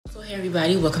Hey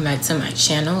everybody, welcome back to my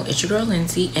channel. It's your girl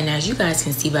Lindsay, and as you guys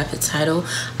can see by the title,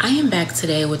 I am back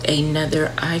today with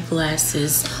another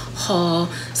eyeglasses haul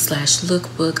slash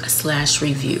lookbook slash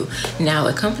review. Now,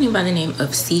 a company by the name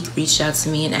of SEEKE reached out to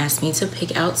me and asked me to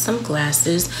pick out some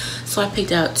glasses. So I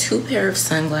picked out 2 pair of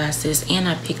sunglasses and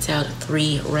I picked out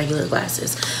 3 regular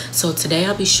glasses. So today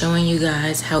I'll be showing you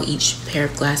guys how each pair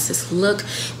of glasses look,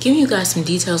 giving you guys some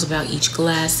details about each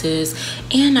glasses,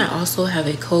 and I also have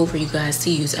a code for you guys to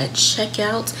use at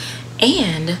checkout.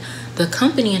 And the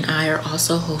company and I are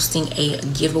also hosting a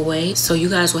giveaway, so you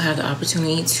guys will have the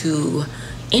opportunity to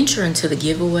enter into the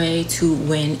giveaway to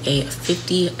win a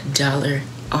 $50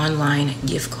 online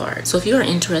gift card. So if you're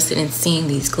interested in seeing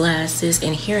these glasses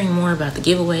and hearing more about the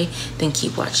giveaway, then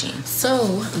keep watching.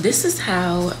 So this is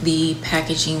how the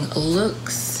packaging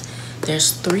looks.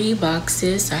 There's 3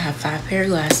 boxes. I have 5 pair of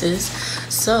glasses.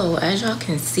 So as y'all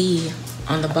can see,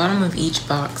 on the bottom of each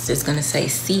box, it's gonna say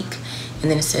SEEKE,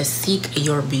 and then it says Seek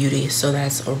Your Beauty. So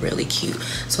that's really cute.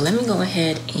 So let me go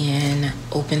ahead and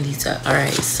open these up. All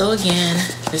right, so again,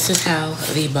 this is how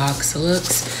the box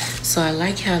looks. So I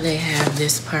like how they have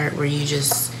this part where you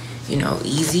just, you know,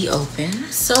 easy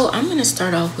open. So I'm gonna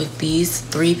start off with these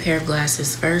 3 pair of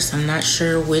glasses first. I'm not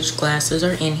sure which glasses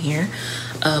are in here.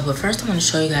 But first I want to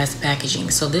show you guys the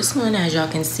packaging. So this one, as y'all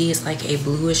can see, is like a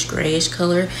bluish grayish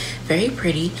color, very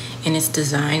pretty, and it's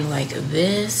designed like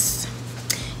this,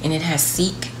 and it has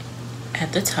SEEKE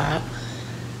at the top.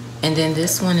 And then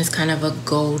this one is kind of a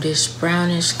goldish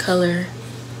brownish color,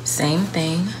 same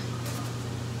thing.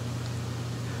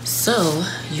 So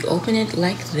you open it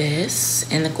like this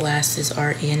and the glasses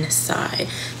are inside.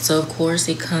 So of course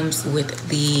it comes with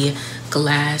the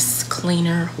glass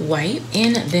cleaner wipe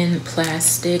and then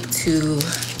plastic to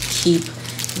keep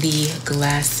the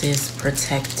glasses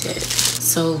protected.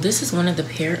 So this is one of the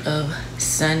pair of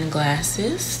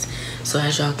sunglasses. So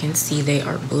as y'all can see, they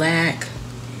are black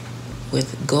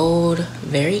with gold,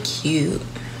 very cute.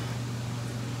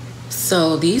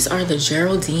 So these are the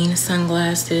Geraldine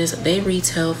sunglasses. They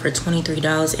retail for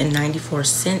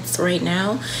 $23.94 right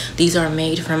now. These are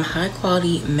made from high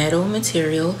quality metal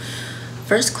material,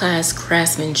 first class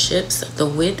craftsmanship. The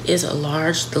width is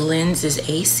large, the lens is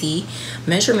AC,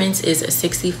 measurements is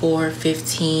 64,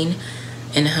 15,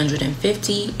 and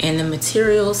 150, and the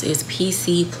materials is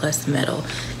PC plus metal.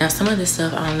 Now some of this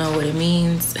stuff I don't know what it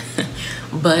means,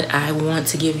 but I want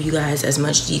to give you guys as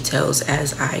much details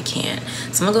as I can.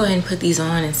 So I'm gonna go ahead and put these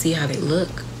on and see how they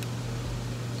look.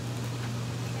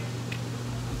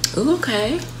 Ooh,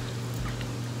 okay.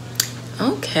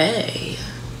 Okay.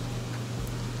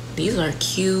 These are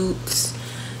cute.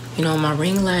 You know, my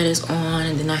ring light is on,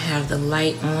 and then I have the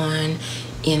light on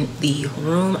in the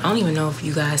room. I don't even know if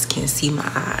you guys can see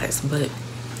my eyes, but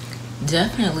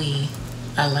definitely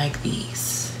I like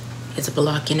these. It's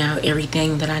blocking out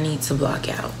everything that I need to block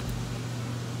out.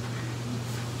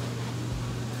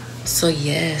 So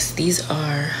yes, these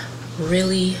are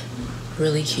really,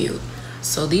 really cute.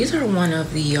 So these are one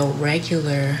of the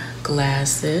regular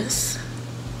glasses.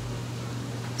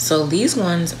 So these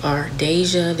ones are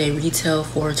Deja. They retail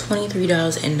for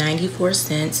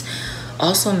 $23.94.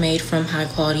 Also made from high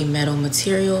quality metal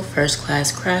material, first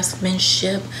class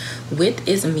craftsmanship. Width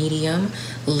is medium,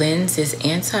 lens is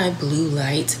anti-blue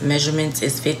light, measurements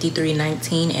is 53,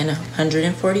 19, and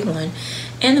 141,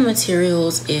 and the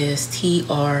materials is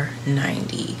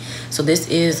TR90. So this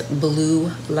is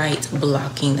blue light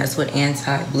blocking. That's what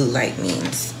anti-blue light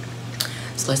means.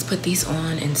 So let's put these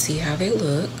on and see how they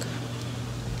look.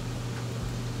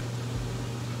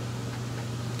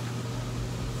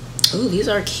 Ooh, these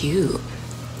are cute.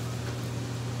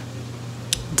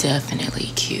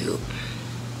 Definitely cute.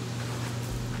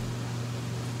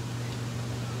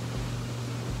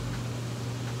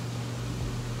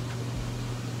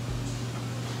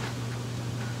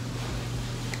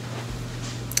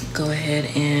 Go ahead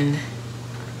and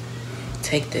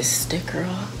take this sticker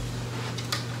off.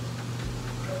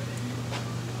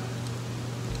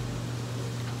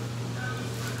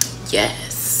 Yes.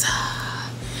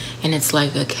 And it's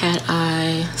like a cat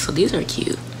eye. So these are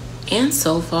cute. And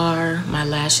so far my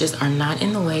lashes are not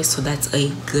in the way, so that's a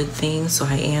good thing. So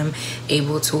I am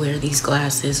able to wear these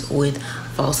glasses with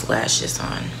false lashes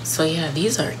on. So yeah,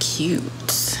 these are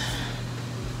cute.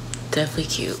 Definitely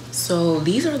cute. So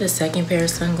these are the second pair of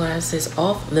sunglasses.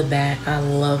 Off the bat, I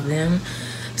love them.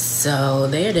 So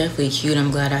they are definitely cute. I'm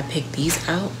glad I picked these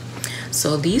out.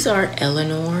 So these are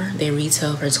Eleanor. They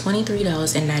retail for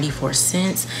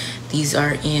 $23.94. These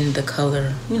are in the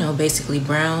color, you know, basically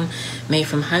brown, made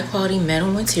from high quality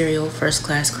metal material, first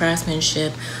class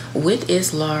craftsmanship. Width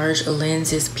is large,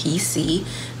 lens is PC,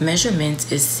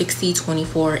 measurements is 60,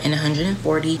 24, and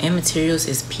 140, and materials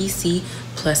is PC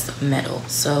plus metal.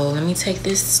 So let me take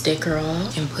this sticker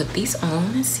off and put these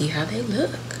on and see how they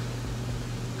look.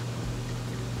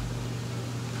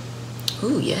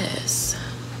 Oh yes.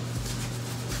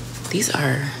 These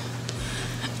are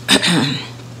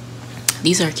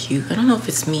these are cute. I don't know if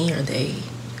it's me or they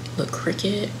look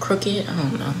crooked. I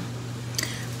don't know.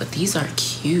 But these are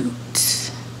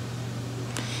cute.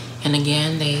 And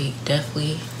again, they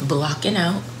definitely blocking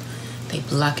out. They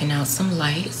blocking out some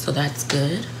light, so that's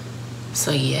good.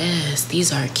 So yes,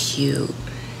 these are cute.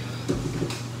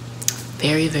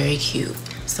 Very, very cute.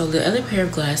 So the other pair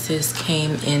of glasses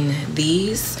came in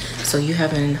these. So you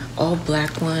have an all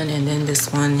black one, and then this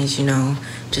one is, you know,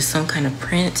 just some kind of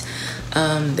print.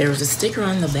 There was a sticker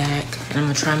on the back, and I'm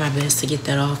gonna try my best to get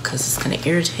that off because it's gonna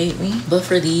irritate me. But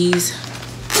for these,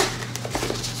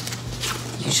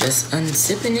 you just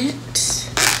unzipping it.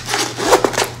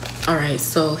 All right,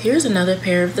 so here's another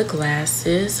pair of the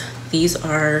glasses. These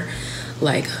are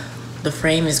like, the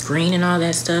frame is green and all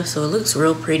that stuff, so it looks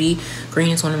real pretty. Green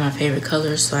is one of my favorite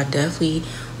colors, so I definitely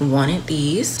wanted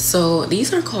these. So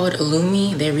these are called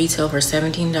Lumi. They retail for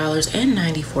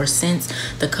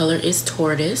 $17.94. The color is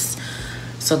tortoise.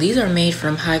 So these are made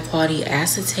from high quality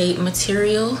acetate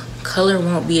material. Color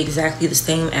won't be exactly the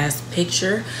same as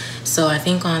picture. So I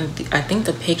think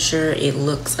the picture, it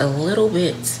looks a little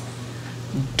bit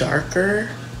darker,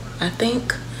 I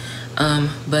think,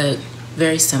 but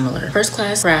very similar. First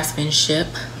class craftsmanship.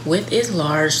 Width is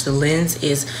large. The lens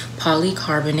is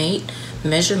polycarbonate.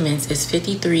 Measurements is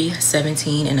 53,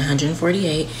 17, and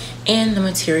 148. And the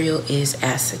material is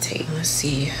acetate. Let's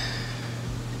see.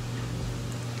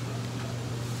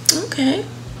 Okay.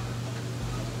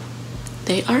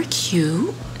 They are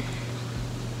cute.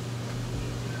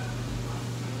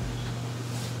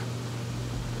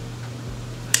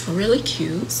 Really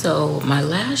cute. So my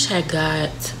lash had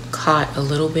got caught a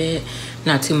little bit,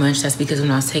 not too much. That's because when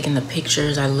I was taking the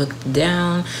pictures, I looked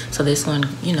down, so this one,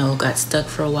 you know, got stuck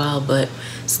for a while, but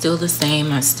still the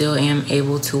same. I still am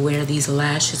able to wear these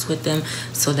lashes with them,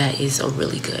 so that is a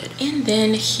really good. And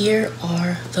then here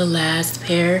are the last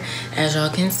pair. As y'all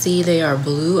can see, they are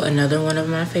blue, another one of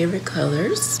my favorite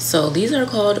colors. So these are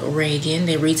called Reagan.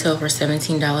 They retail for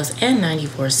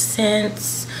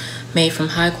 $17.94. Made from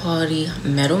high quality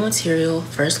metal material,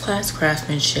 first class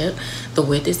craftsmanship. The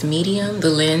width is medium. The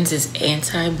lens is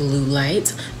anti-blue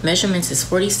light. Measurements is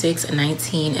 46,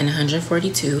 19, and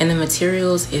 142. And the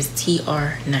materials is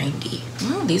TR90.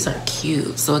 Oh, these are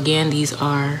cute. So again, these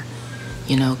are,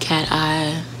 you know, cat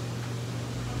eye.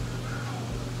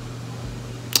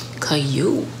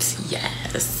 Cute,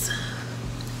 yes.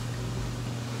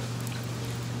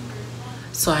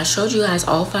 So I showed you guys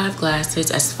all 5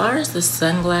 glasses. As far as the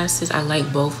sunglasses, I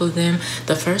like both of them.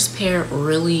 The first pair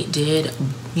really did,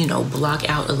 you know, block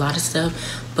out a lot of stuff,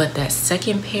 but that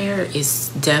second pair is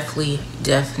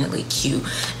definitely cute.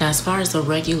 Now, as far as the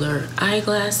regular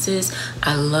eyeglasses,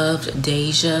 I loved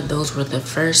Deja. Those were the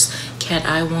first cat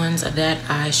eye ones that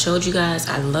I showed you guys.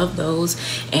 I love those.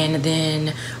 And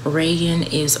then Reagan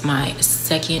is my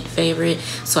second favorite.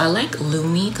 So I like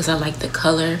Lumi because I like the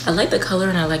color. I like the color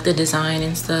and I like the design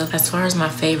and stuff. As far as my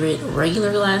favorite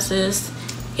regular glasses,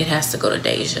 it has to go to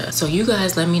Deja. So you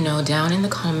guys let me know down in the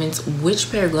comments which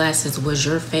pair of glasses was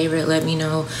your favorite. Let me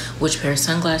know which pair of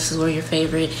sunglasses were your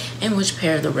favorite and which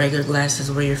pair of the regular glasses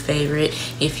were your favorite.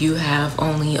 If you have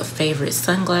only a favorite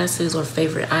sunglasses or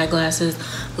favorite eyeglasses,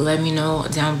 let me know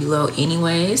down below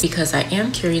anyways, because I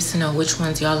am curious to know which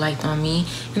ones y'all liked on me,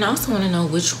 and I also want to know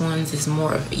which ones is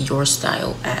more of your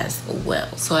style as well.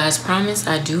 So as promised,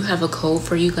 I do have a code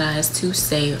for you guys to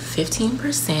save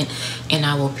 15%, and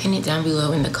I will pin it down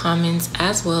below in the comments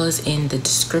as well as in the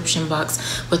description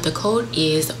box. But the code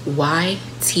is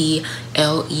YTLE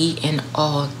in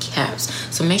all caps.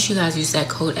 So make sure you guys use that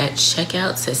code at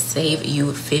checkout to save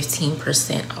you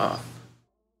 15% off.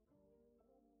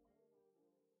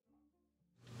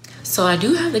 So I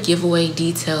do have the giveaway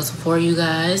details for you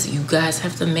guys. You guys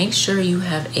have to make sure you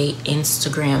have a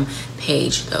Instagram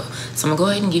page though. So I'm gonna go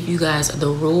ahead and give you guys the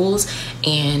rules,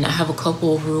 and I have a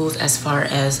couple of rules as far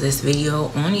as this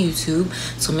video on YouTube.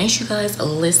 So make sure you guys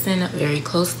listen very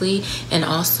closely, and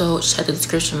also check the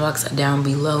description box down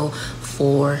below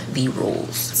for the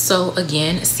rules. So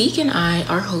again, Seek and I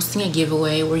are hosting a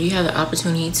giveaway where you have the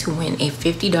opportunity to win a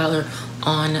 $50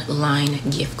 online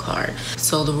gift card.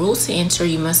 So the rules to enter: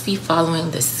 you must be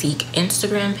following the SEEKE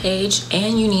Instagram page,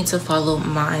 and you need to follow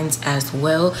mine as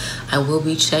well. I will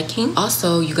be checking.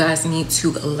 Also, you guys need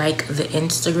to like the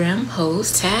Instagram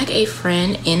post, tag a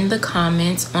friend in the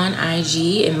comments on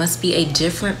IG. It must be a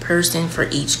different person for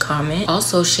each comment.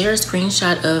 Also, share a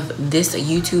screenshot of this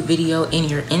YouTube video in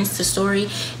your Insta story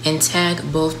and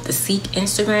tag both the SEEKE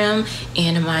Instagram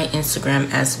and my Instagram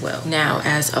as well. Now,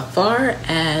 as far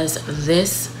as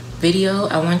this video,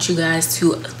 I want you guys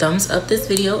to thumbs up this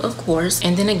video, of course,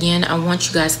 and then again, I want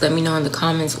you guys to let me know in the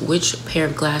comments which pair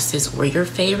of glasses were your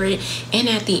favorite, and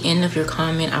at the end of your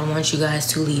comment, I want you guys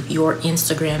to leave your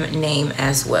Instagram name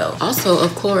as well. Also,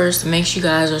 of course, make sure you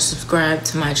guys are subscribed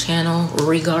to my channel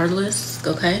regardless,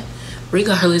 okay?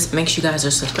 Regardless, make sure you guys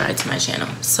are subscribed to my channel.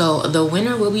 So the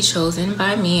winner will be chosen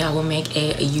by me. I will make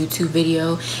a YouTube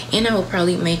video, and I will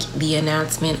probably make the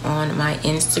announcement on my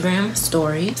Instagram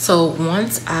story. So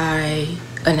once I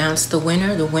announce the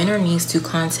winner needs to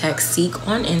contact SEEKE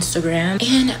on Instagram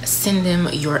and send them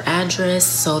your address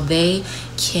so they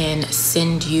can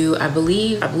send you, I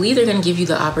believe they're gonna give you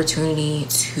the opportunity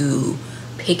to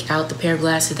pick out the pair of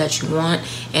glasses that you want,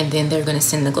 and then they're gonna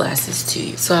send the glasses to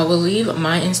you. So I will leave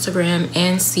my Instagram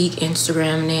and SEEKE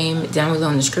Instagram name down below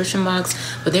in the description box,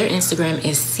 but their Instagram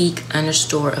is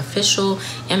SEEKE_official,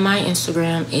 and my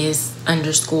Instagram is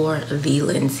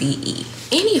 _thelindsaye.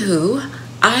 Anywho,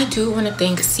 I do want to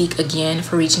thank SEEKE again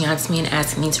for reaching out to me and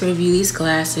asking me to review these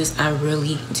glasses. I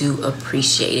really do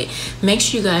appreciate it. Make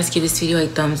sure you guys give this video a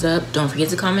thumbs up. Don't forget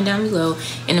to comment down below,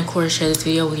 and of course share this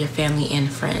video with your family and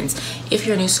friends. If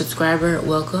you're a new subscriber,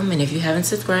 welcome, and if you haven't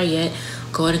subscribed yet,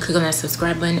 go ahead and click on that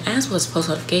subscribe button as well as post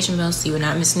notification bell so you will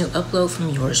not miss a new upload from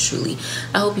yours truly.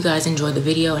 I hope you guys enjoyed the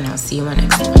video, and I'll see you in my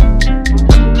next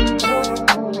one.